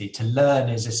vulnerability. To learn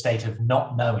is a state of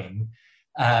not knowing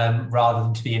rather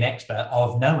than to be an expert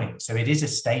of knowing. So it is a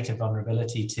state of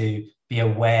vulnerability to be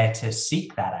aware, to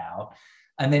seek that out.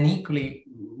 And then equally,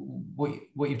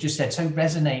 what you've just said so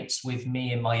resonates with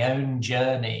me in my own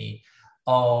journey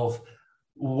of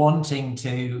wanting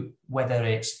to, whether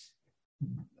it's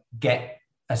get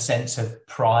a sense of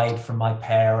pride from my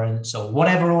parents or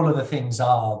whatever all of the things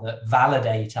are that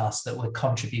validate us, that we're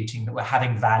contributing, that we're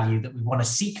having value, that we want to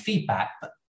seek feedback,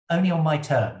 but only on my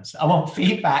terms. I want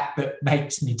feedback that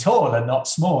makes me taller, not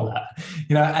smaller,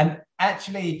 and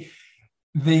actually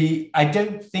I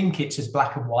don't think it's as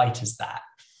black and white as that,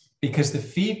 because the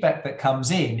feedback that comes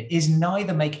in is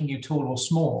neither making you tall or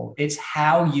small. It's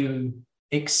how you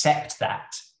accept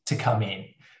that to come in.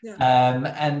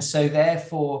 Yeah. And so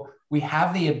therefore we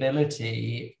have the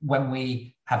ability, when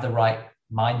we have the right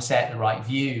mindset, the right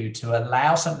view, to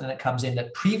allow something that comes in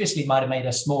that previously might have made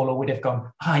us small, or would have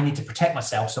gone, I need to protect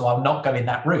myself, so I'll not go in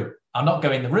that route. I'll not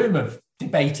go in the room of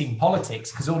debating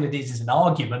politics, because all it is an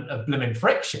argument of blooming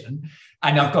friction,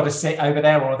 and I've got to sit over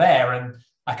there or there and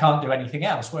I can't do anything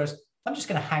else. Whereas I'm just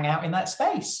going to hang out in that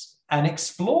space and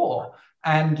explore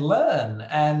and learn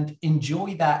and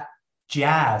enjoy that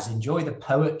jazz, enjoy the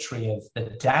poetry of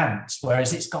the dance,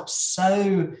 whereas it's got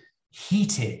so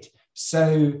heated,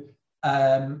 so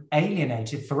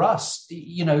alienated for us,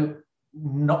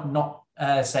 not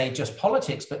say just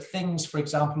politics, but things, for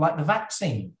example, like the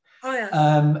vaccine.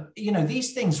 Oh, yeah.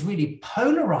 These things really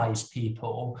polarize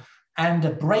people and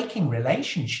are breaking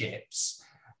relationships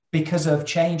because of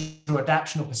change or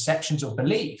adaptation or perceptions or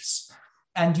beliefs.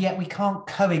 And yet we can't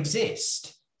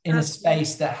coexist in a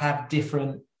space that have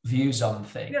different views on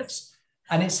things. Yes.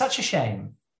 And it's such a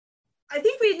shame. I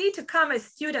think we need to come as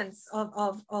students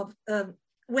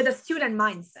with a student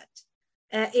mindset.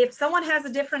 If someone has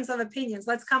a difference of opinions,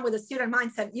 let's come with a student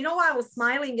mindset. You know why I was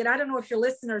smiling? And I don't know if your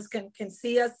listeners can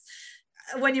see us.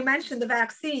 when you mentioned the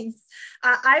vaccines,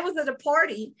 I was at a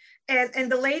party,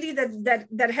 and the lady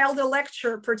that held a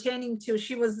lecture pertaining to,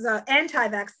 she was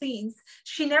anti-vaccines.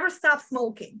 She never stopped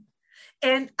smoking.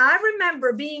 And I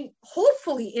remember being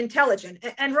hopefully intelligent.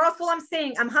 And Ross, what I'm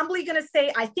saying, I'm humbly going to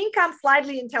say, I think I'm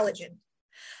slightly intelligent.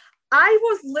 I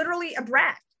was literally a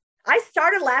brat. I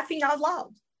started laughing out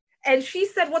loud. And she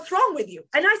said, "What's wrong with you?"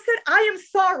 And I said, "I am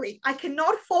sorry. I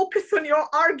cannot focus on your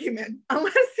argument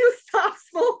unless you stop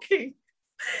smoking."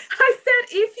 I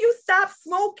said, "If you stop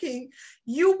smoking,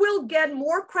 you will get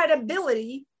more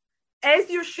credibility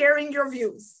as you're sharing your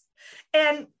views."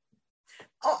 And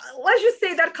let's just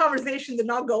say that conversation did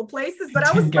not go places, but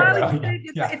I was smiling.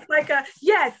 It's like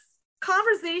yes,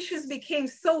 conversations became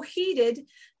so heated,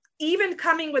 even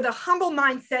coming with a humble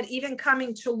mindset, even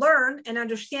coming to learn and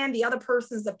understand the other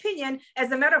person's opinion.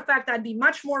 As a matter of fact, I'd be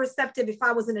much more receptive if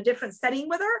I was in a different setting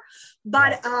with her.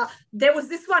 But there was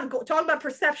this one, talking about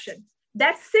perception.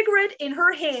 That cigarette in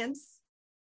her hands,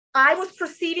 I was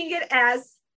perceiving it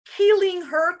as killing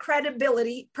her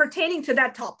credibility pertaining to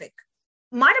that topic.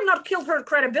 Might have not killed her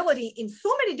credibility in so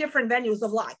many different venues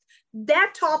of life.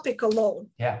 That topic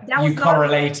alone. Yeah, you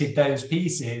correlated those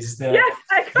pieces.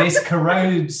 This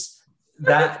corrodes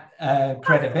that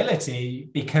credibility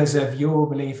because of your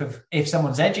belief of, if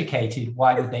someone's educated,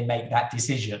 why would they make that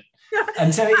decision?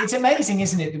 And so it's amazing,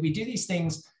 isn't it, that we do these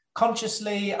things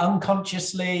consciously,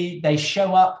 unconsciously. They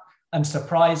show up and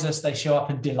surprise us. They show up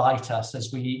and delight us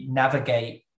as we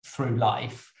navigate through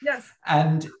life. Yes.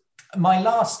 And my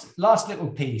last little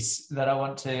piece that I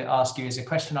want to ask you is a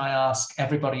question I ask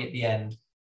everybody at the end.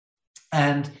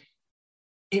 And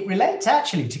it relates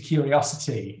actually to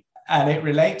curiosity. And it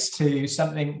relates to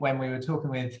something when we were talking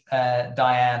with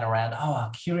Diane around,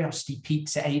 our curiosity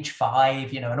peaks at age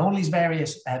 5, and all these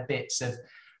various bits of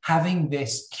having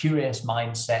this curious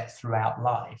mindset throughout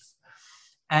life.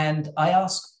 And I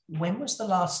asked, when was the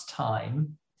last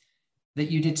time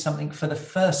that you did something for the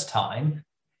first time?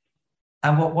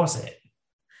 And what was it?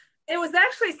 It was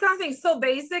actually something so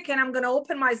basic, and I'm going to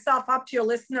open myself up to your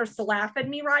listeners to laugh at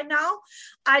me right now.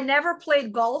 I never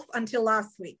played golf until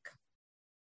last week.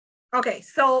 Okay,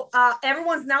 so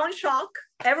everyone's now in shock.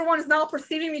 Everyone's now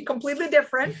perceiving me completely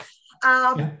different.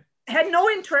 Had no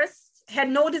interest, had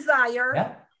no desire.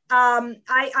 Yeah. I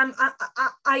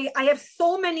have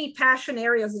so many passion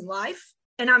areas in life,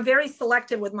 and I'm very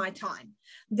selective with my time.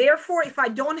 Therefore, if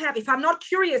I'm not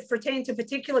curious pertaining to a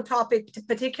particular topic, to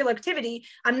particular activity,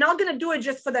 I'm not going to do it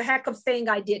just for the heck of saying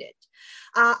I did it.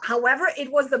 However,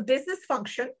 it was a business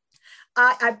function.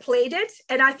 I played it,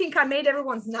 and I think I made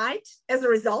everyone's night as a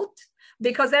result,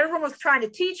 because everyone was trying to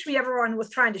teach me, everyone was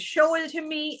trying to show it to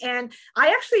me, and I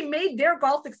actually made their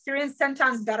golf experience 10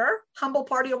 times better. Humble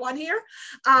party of one here.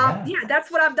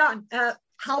 That's what I've done.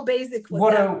 How basic was that?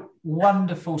 What a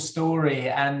wonderful story.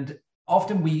 And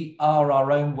often we are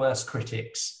our own worst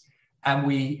critics, and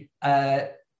we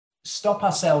stop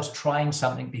ourselves trying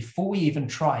something before we even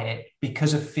try it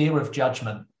because of fear of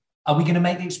judgment. Are we going to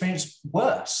make the experience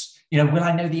worse? Will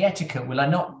I know the etiquette? Will I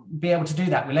not be able to do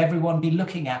that? Will everyone be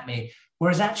looking at me?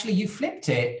 Whereas actually you flipped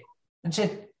it and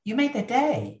said, you made their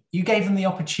day. You gave them the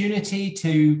opportunity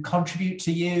to contribute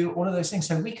to you, all of those things.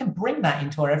 So we can bring that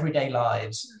into our everyday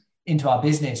lives, into our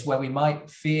business, where we might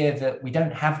fear that we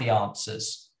don't have the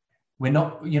answers. We're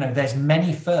not, there's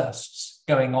many firsts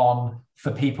going on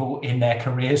for people in their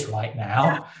careers right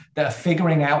now that are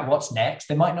figuring out what's next.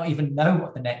 They might not even know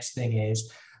what the next thing is,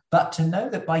 but to know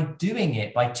that by doing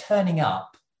it, by turning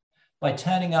up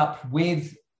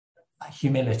with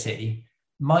humility,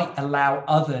 might allow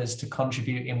others to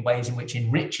contribute in ways in which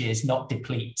enriches, not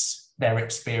depletes their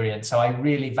experience. So I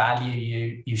really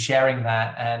value you sharing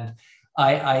that. And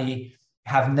I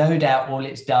have no doubt all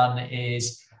it's done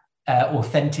is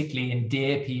authentically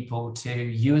endear people to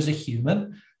you as a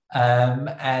human.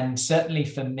 And certainly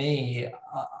for me,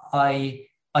 I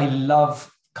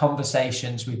love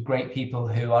conversations with great people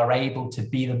who are able to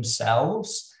be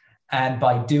themselves, and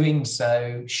by doing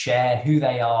so, share who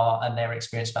they are and their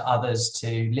experience for others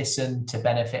to listen, to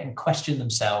benefit, and question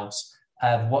themselves.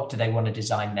 What do they want to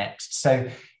design next? So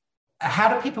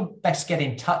how do people best get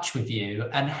in touch with you,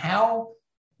 and how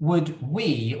would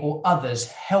we or others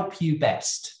help you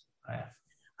best?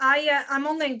 I'm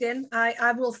on LinkedIn.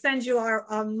 I will send you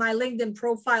my LinkedIn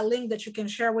profile link that you can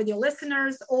share with your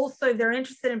listeners. Also, if they're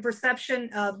interested in Perception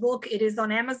book, it is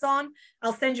on Amazon.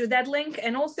 I'll send you that link.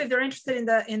 And also, if they're interested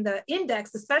in the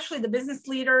index, especially the business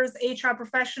leaders, HR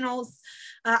professionals,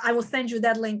 I will send you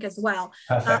that link as well.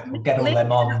 Perfect. We'll get all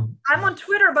them on. I'm on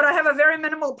Twitter, but I have a very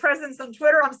minimal presence on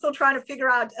Twitter. I'm still trying to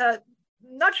figure out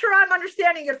not sure I'm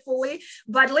understanding it fully,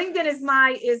 but LinkedIn is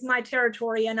my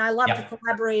territory, and I love to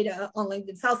collaborate on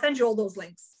LinkedIn. So I'll send you all those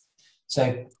links.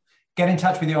 So get in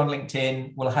touch with you on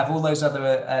LinkedIn. We'll have all those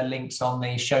other links on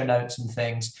the show notes and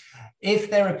things. If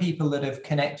there are people that have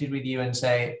connected with you and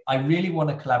say, I really want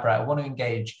to collaborate, I want to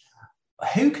engage,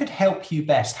 who could help you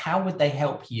best? How would they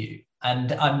help you?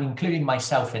 And I'm including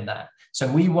myself in that. So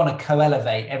we want to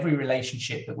co-elevate every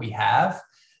relationship that we have.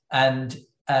 And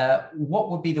what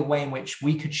would be the way in which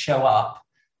we could show up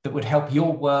that would help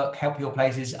your work, help your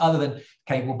places, other than,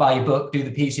 okay, we'll buy your book, do the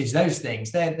pieces, those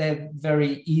things. They're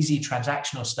very easy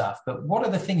transactional stuff. But what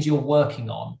are the things you're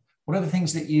working on? What are the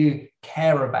things that you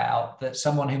care about that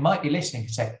someone who might be listening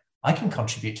can say, I can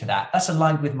contribute to that. That's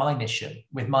aligned with my mission,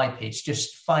 with my piece.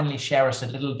 Just finally share us a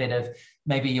little bit of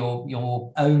maybe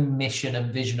your own mission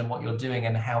and vision and what you're doing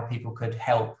and how people could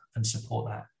help and support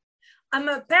that. I'm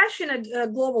a passionate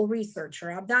global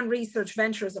researcher. I've done research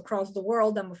ventures across the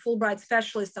world. I'm a Fulbright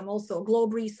specialist. I'm also a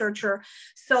globe researcher.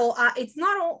 So it's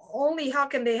not only how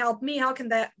can they help me, how can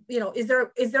that, is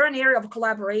there an area of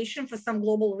collaboration for some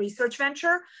global research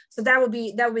venture? So that would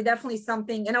be definitely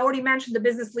something. And I already mentioned the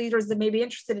business leaders that may be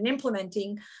interested in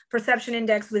implementing perception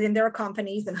index within their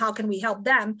companies and how can we help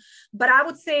them. But I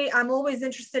would say I'm always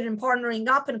interested in partnering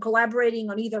up and collaborating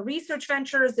on either research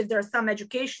ventures, if there's some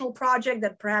educational project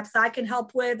that perhaps I can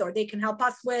help with or they can help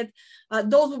us with.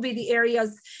 Those will be the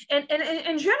areas, and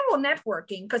general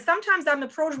networking, because sometimes I'm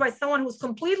approached by someone who's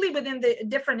completely within the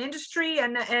different industry,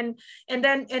 and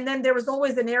then there is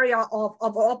always an area of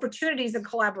opportunities and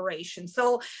collaboration.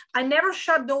 So I never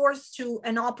shut doors to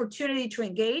an opportunity to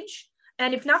engage,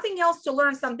 and if nothing else, to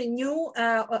learn something new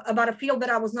about a field that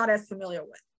I was not as familiar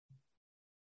with.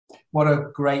 What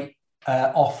a great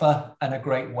offer and a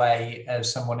great way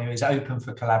as someone who is open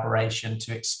for collaboration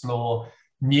to explore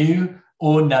new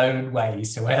or known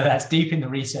ways. So whether that's deep in the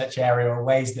research area or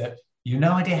ways that you have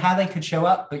no idea how they could show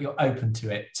up, but you're open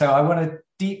to it. So I want to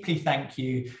deeply thank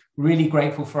you. Really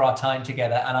grateful for our time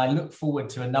together. And I look forward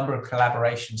to a number of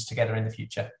collaborations together in the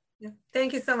future. Yeah.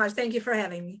 Thank you so much. Thank you for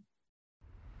having me.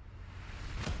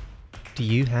 Do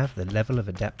you have the level of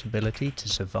adaptability to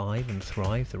survive and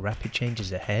thrive the rapid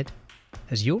changes ahead?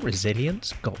 Has your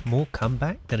resilience got more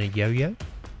comeback than a yo-yo?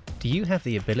 Do you have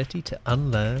the ability to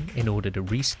unlearn in order to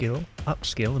reskill,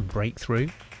 upskill and break through?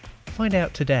 Find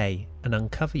out today and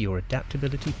uncover your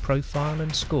adaptability profile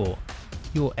and score,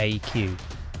 your AQ.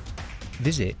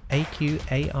 Visit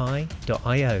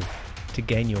aqai.io to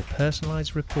gain your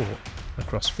personalized report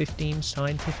across 15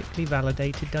 scientifically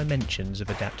validated dimensions of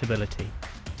adaptability.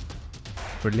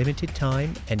 For a limited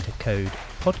time, enter code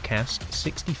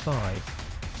PODCAST65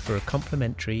 for a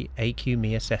complimentary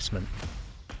AQ-Me assessment.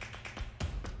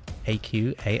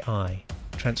 AQAI,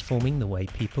 transforming the way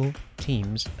people,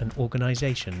 teams and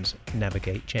organizations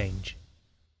navigate change.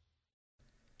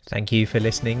 Thank you for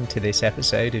listening to this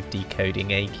episode of Decoding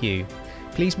AQ.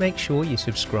 Please make sure you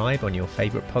subscribe on your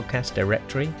favorite podcast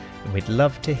directory, and we'd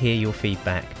love to hear your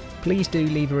feedback. Please do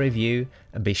leave a review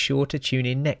and be sure to tune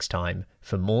in next time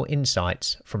for more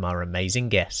insights from our amazing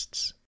guests.